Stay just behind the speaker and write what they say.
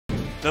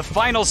The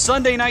final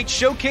Sunday night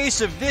showcase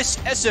of this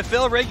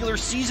SFL regular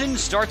season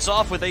starts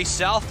off with a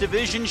South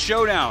Division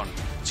showdown.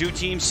 Two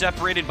teams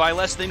separated by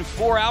less than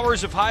 4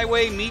 hours of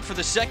highway meet for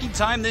the second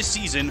time this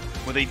season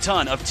with a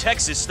ton of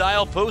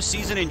Texas-style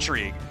postseason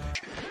intrigue.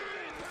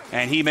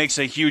 And he makes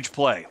a huge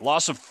play.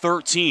 Loss of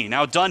 13.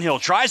 Now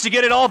Dunhill tries to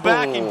get it all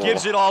back and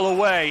gives it all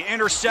away.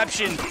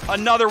 Interception,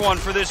 another one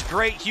for this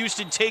great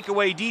Houston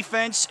takeaway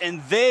defense,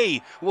 and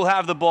they will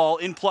have the ball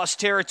in plus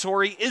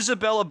territory.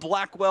 Isabella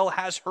Blackwell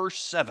has her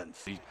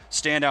 7th. The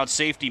standout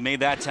safety made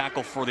that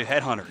tackle for the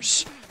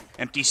Headhunters.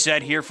 Empty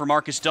set here for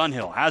Marcus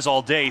Dunhill. Has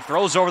all day,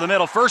 throws over the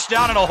middle. First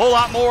down and a whole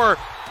lot more.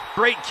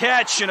 Great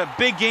catch and a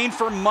big gain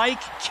for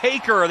Mike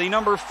Caker, the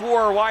number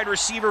 4 wide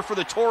receiver for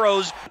the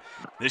Toros.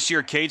 This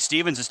year, Cade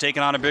Stevens has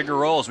taken on a bigger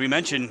role. As we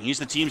mentioned, he's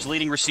the team's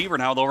leading receiver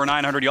now with over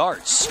 900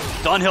 yards.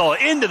 Dunhill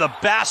into the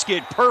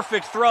basket,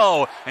 perfect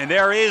throw. And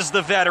there is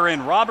the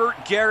veteran, Robert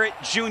Garrett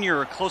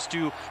Jr., close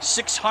to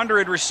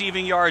 600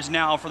 receiving yards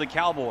now for the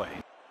Cowboy.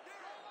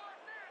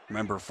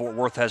 Remember, Fort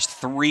Worth has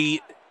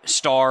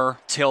 3-star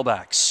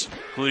tailbacks,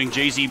 including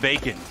J.Z.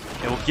 Bacon.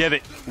 They will give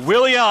it.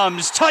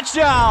 Williams,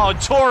 touchdown,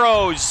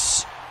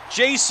 Toros.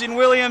 Jason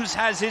Williams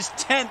has his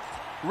 10th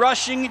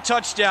rushing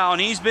touchdown.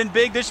 He's been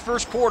big this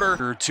first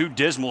quarter. 2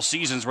 dismal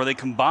seasons where they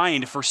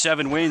combined for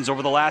 7 wins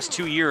over the last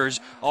 2 years.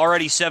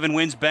 Already 7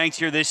 wins banked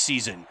here this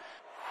season.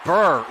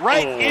 Burr,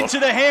 right into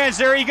the hands.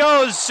 There he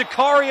goes.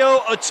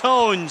 Sicario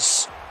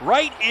atones.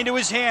 Right into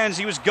his hands.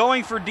 He was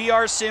going for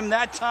DR Sim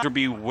that time. He'll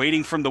be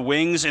waiting from the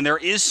wings, and there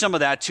is some of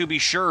that to be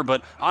sure,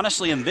 but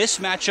honestly in this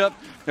matchup,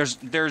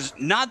 there's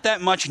not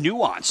that much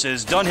nuance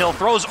as Dunhill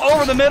throws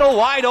over the middle,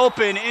 wide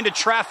open into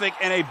traffic,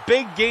 and a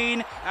big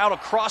gain out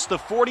across the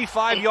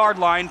 45-yard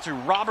line to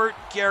Robert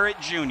Garrett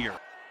Jr.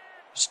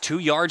 It's 2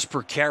 yards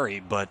per carry,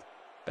 but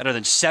better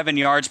than 7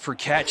 yards per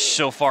catch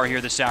so far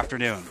here this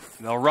afternoon.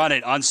 They'll run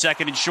it on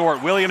 2nd and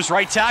short. Williams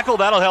right tackle,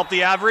 that'll help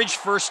the average.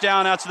 First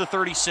down out to the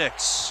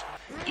 36.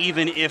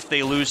 Even if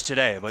they lose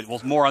today, but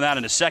we'll more on that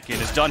in a second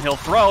as Dunhill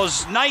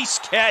throws. Nice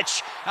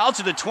catch out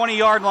to the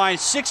 20-yard line,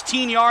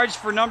 16 yards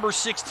for number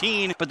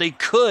 16, but they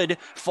could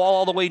fall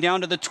all the way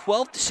down to the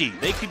 12th seed.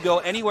 They could go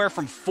anywhere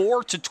from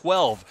 4 to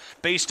 12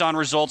 based on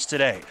results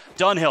today.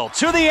 Dunhill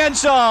to the end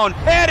zone,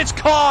 and it's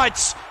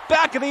caught.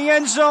 Back of the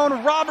end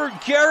zone, Robert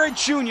Garrett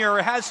Jr.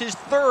 has his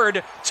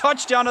 3rd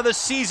touchdown of the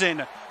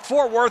season.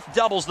 Fort Worth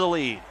doubles the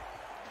lead.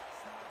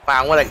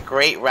 Wow, what a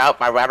great route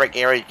by Robert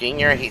Garrett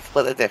Jr. He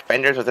split the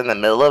defenders within the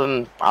middle of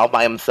him all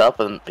by himself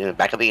in the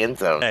back of the end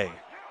zone. Hey,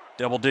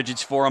 double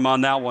digits for him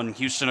on that one.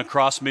 Houston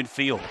across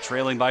midfield,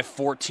 trailing by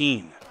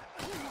 14.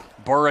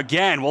 Burr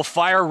again will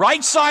fire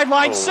right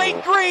sideline.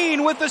 St.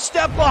 Green with the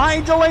step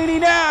behind Delaney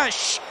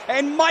Nash.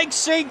 And Mike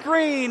St.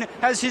 Green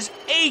has his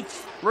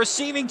 8th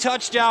receiving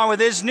touchdown with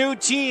his new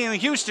team.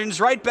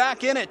 Houston's right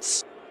back in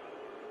it.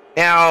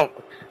 Now,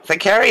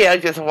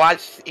 Sicario just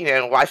watched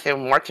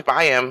him march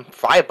by him,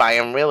 fly by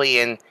him, really,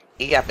 and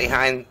he got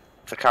behind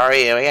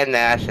Sicario and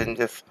Nash, and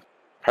just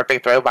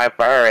perfect throw by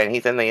Burr, and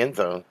he's in the end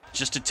zone.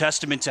 Just a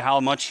testament to how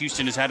much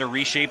Houston has had to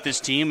reshape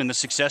this team and the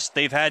success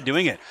they've had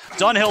doing it.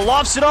 Dunhill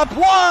lofts it up,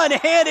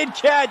 one-handed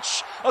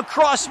catch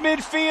across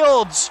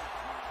midfield.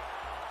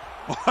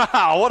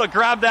 Wow, what a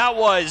grab that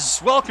was.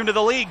 Welcome to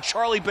the league,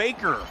 Charlie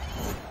Baker.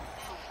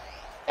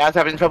 I was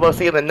having trouble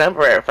seeing the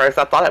number at first.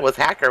 I thought it was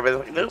Hacker,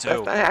 but nope, that's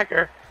not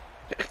Hacker.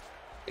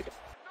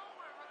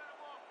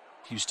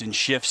 Houston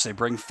shifts. They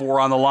bring 4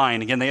 on the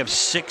line. Again, they have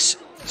 6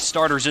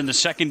 starters in the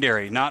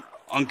secondary. Not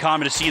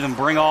uncommon to see them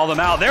bring all of them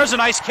out. There's a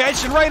nice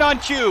catch, and right on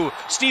cue,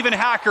 Stephen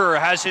Hacker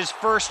has his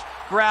first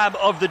grab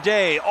of the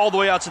day all the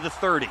way out to the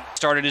 30.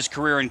 Started his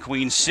career in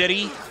Queen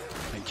City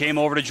and came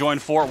over to join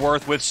Fort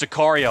Worth with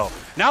Sicario.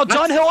 Now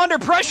Dunhill under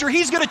pressure.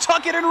 He's going to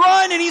tuck it and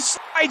run, and he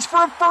slides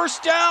for a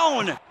first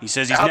down. He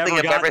says he's never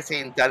I've never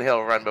seen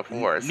Dunhill run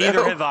before. So.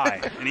 Neither have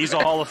I, and he's a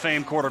Hall of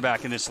Fame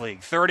quarterback in this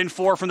league. 3rd and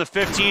 4 from the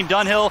 15.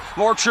 Dunhill,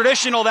 more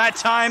traditional that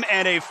time,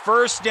 and a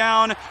first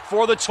down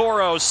for the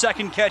Toros.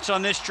 2nd catch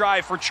on this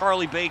drive for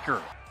Charlie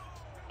Baker.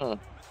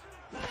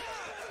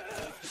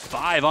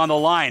 5 on the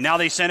line. Now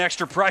they send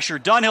extra pressure.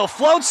 Dunhill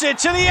floats it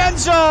to the end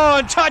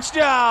zone.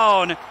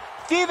 Touchdown.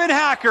 Stephen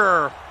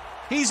Hacker.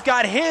 He's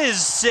got his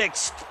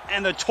 6th,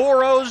 and the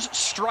Toros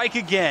strike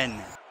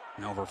again.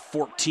 Over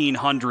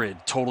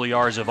 1,400 total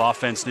yards of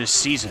offense this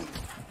season.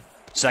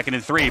 2nd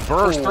and 3.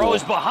 Burr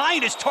throws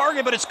behind his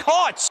target, but it's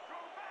caught.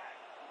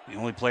 The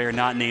only player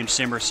not named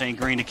Simmer St.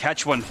 Green to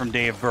catch one from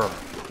Dave Burr.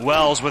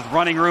 Wells with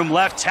running room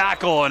left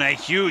tackle and a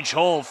huge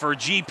hole for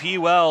G.P.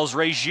 Wells.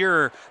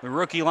 Regier, the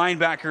rookie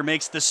linebacker,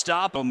 makes the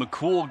stop.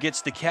 McCool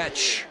gets the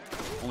catch.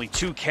 Only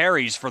 2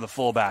 carries for the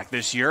fullback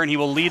this year, and he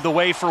will lead the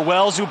way for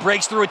Wells, who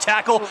breaks through a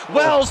tackle.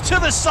 Wells to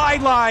the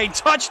sideline.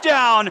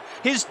 Touchdown.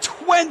 His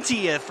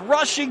 20th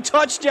rushing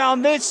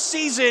touchdown this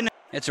season.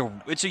 It's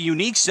a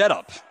unique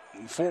setup.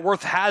 Fort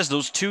Worth has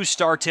those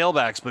 2-star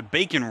tailbacks, but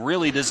Bacon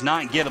really does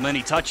not get him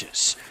any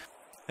touches.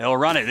 They'll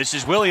run it. This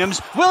is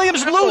Williams.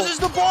 Williams loses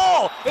the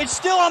ball. It's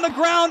still on the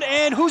ground,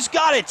 and who's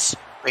got it?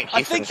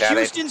 I think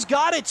Houston's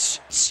got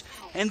it.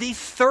 and the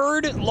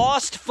third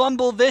lost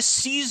fumble this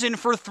season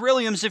for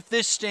Thrilliums if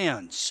this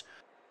stands.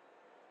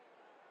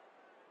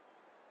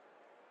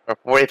 For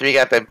 43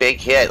 got the big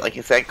hit, like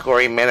you said,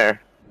 Corey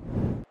Minner.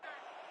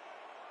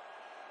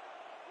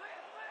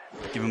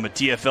 Give him a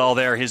TFL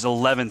there, his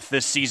 11th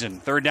this season.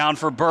 Third down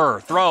for Burr.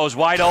 Throws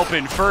wide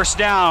open. First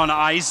down.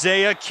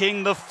 Isaiah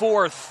King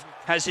IV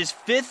has his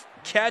 5th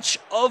catch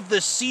of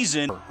the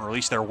season, or at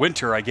least their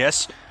winter, I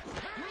guess.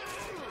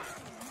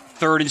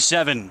 3rd and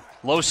 7.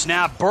 Low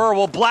snap. Burr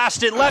will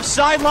blast it. Left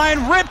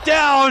sideline. Rip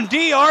down.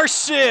 DR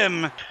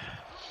Sim.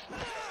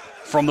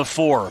 From the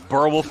 4.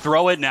 Burr will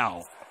throw it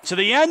now. To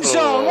the end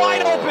zone.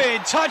 Wide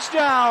open.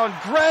 Touchdown.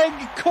 Greg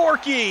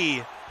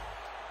Corky.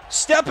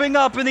 Stepping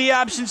up in the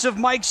absence of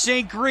Mike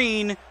St.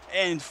 Green,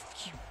 and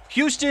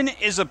Houston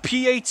is a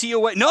PAT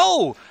away.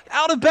 No!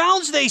 Out of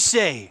bounds, they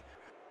say.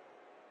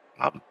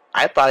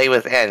 I thought he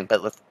was in,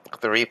 but let's look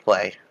at the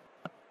replay.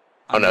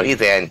 Oh, no,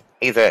 he's in.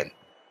 He's in.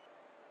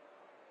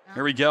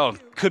 Here we go.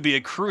 Could be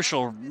a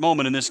crucial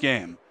moment in this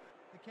game.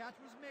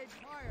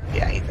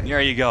 Yeah, he's in.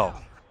 There you go.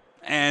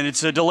 And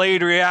it's a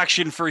delayed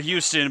reaction for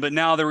Houston, but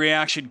now the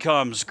reaction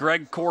comes.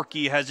 Greg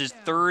Corky has his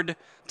 3rd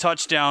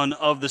touchdown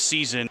of the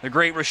season. The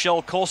great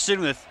Rochelle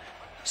Colston with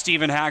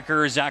Stephen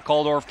Hacker, Zach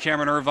Aldorf,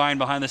 Cameron Irvine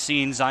behind the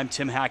scenes. I'm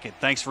Tim Hackett.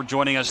 Thanks for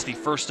joining us, the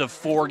first of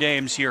 4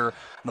 games here on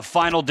the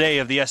final day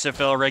of the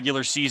SFL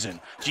regular season.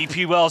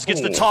 GP Wells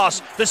gets the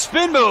toss, the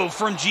spin move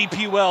from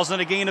GP Wells,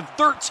 and a gain of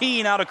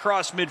 13 out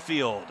across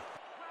midfield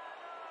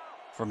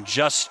from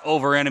just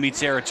over enemy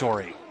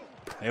territory.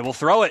 They will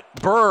throw it.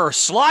 Burr,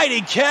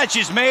 sliding catch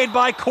is made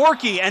by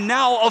Corky, and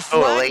now a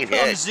flag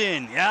comes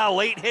in. Yeah,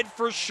 late hit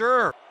for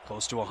sure.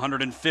 Close to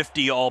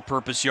 150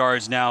 all-purpose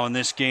yards now in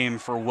this game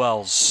for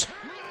Wells.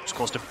 It's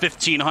close to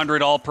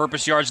 1,500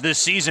 all-purpose yards this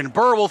season.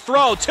 Burr will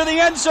throw to the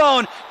end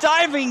zone.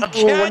 Diving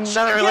catch.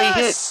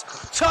 Yes!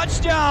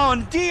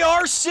 Touchdown,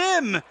 DR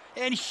Sim.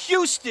 And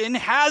Houston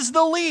has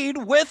the lead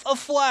with a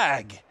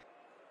flag.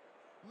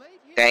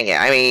 Dang it.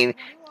 I mean,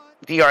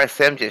 DR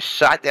Sim just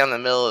shot down the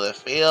middle of the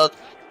field,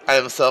 got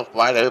himself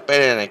wide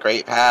open, and a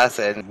great pass.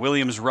 And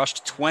Williams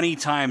rushed 20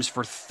 times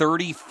for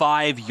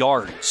 35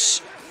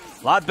 yards.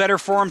 A lot better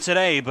for him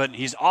today, but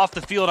he's off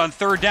the field on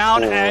 3rd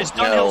down as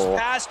Dunhill's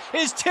pass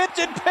is tipped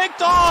and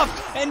picked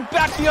off. And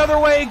back the other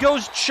way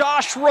goes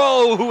Josh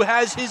Rowe, who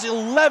has his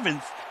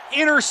 11th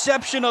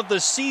interception of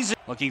the season.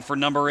 Looking for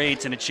number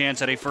 8 and a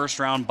chance at a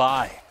first-round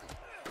bye.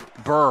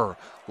 Burr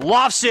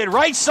lofts it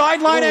right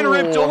sideline and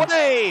ripped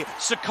away.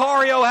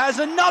 Sicario has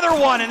another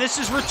one, and this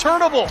is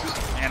returnable.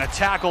 And a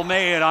tackle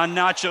made on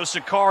Nacho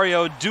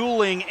Sicario,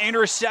 dueling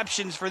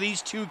interceptions for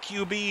these 2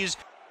 QBs.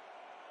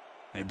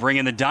 They bring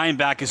in the dime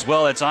back as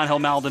well. It's Angel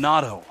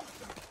Maldonado.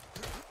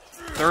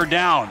 3rd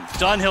down.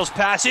 Dunhill's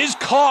pass is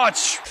caught.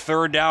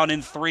 3rd down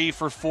and 3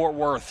 for Fort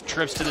Worth.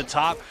 Trips to the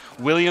top.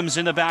 Williams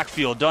in the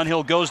backfield.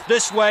 Dunhill goes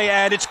this way,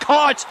 and it's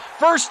caught.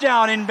 1st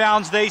down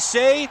inbounds, they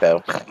say.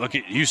 Look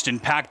at Houston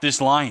packed this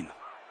line.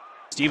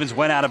 Stevens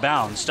went out of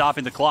bounds,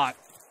 stopping the clock.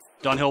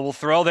 Dunhill will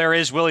throw. There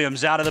is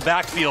Williams out of the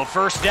backfield.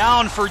 1st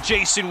down for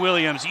Jason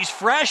Williams. He's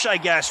fresh, I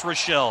guess,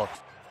 Rochelle.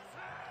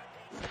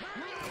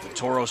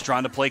 Toros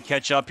trying to play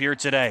catch up here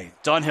today.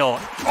 Dunhill.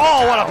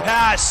 Oh, what a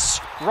pass.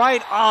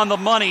 Right on the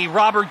money.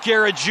 Robert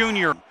Garrett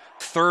Jr.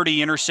 30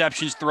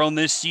 interceptions thrown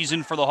this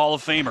season for the Hall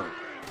of Famer.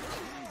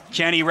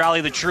 Can he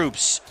rally the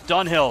troops?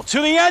 Dunhill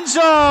to the end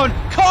zone.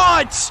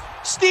 Caught.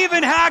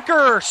 Stephen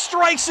Hacker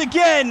strikes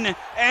again.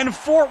 And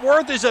Fort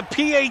Worth is a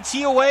PAT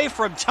away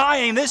from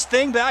tying this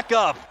thing back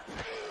up.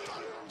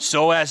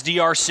 So as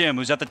DR Sim,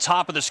 who's at the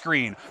top of the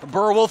screen.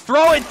 Burr will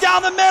throw it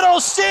down the middle.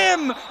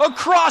 Sim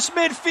across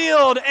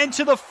midfield and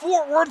to the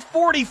Fort Worth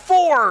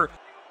 44.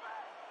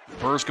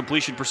 Burr's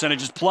completion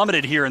percentage is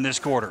plummeted here in this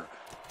quarter.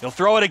 He'll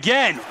throw it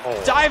again.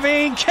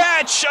 Diving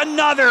catch.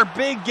 Another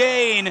big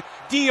gain.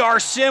 DR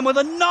Sim with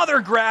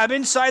another grab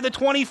inside the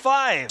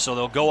 25. So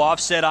they'll go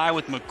offset I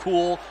with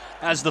McCool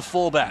as the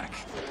fullback.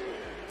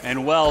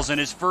 And Wells in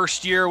his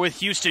first year with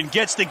Houston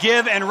gets the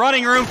give and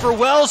running room for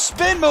Wells.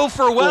 Spin move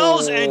for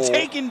Wells and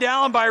taken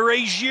down by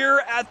Regier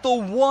at the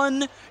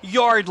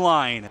 1-yard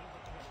line.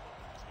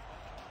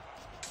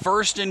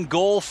 1st and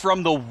goal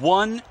from the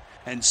 1,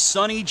 and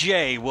Sonny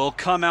J will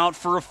come out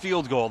for a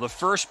field goal. The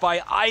first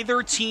by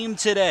either team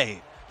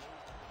today.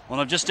 One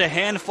of just a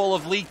handful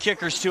of league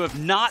kickers to have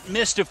not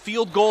missed a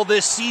field goal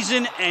this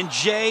season, and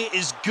Jay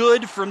is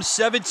good from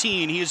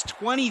 17. He is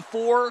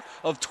 24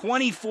 of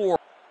 24.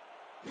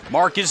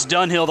 Marcus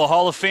Dunhill, the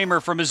Hall of Famer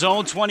from his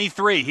own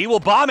 23. He will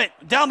bomb it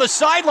down the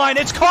sideline.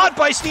 It's caught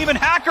by Stephen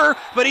Hacker,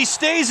 but he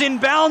stays in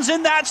bounds,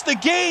 and that's the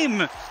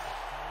game.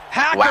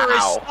 Hacker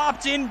is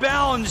stopped in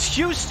bounds.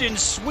 Houston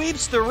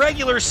sweeps the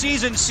regular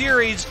season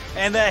series,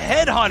 and the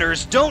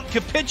Headhunters don't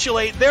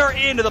capitulate. They're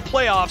into the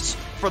playoffs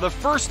for the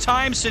first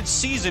time since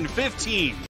season 15.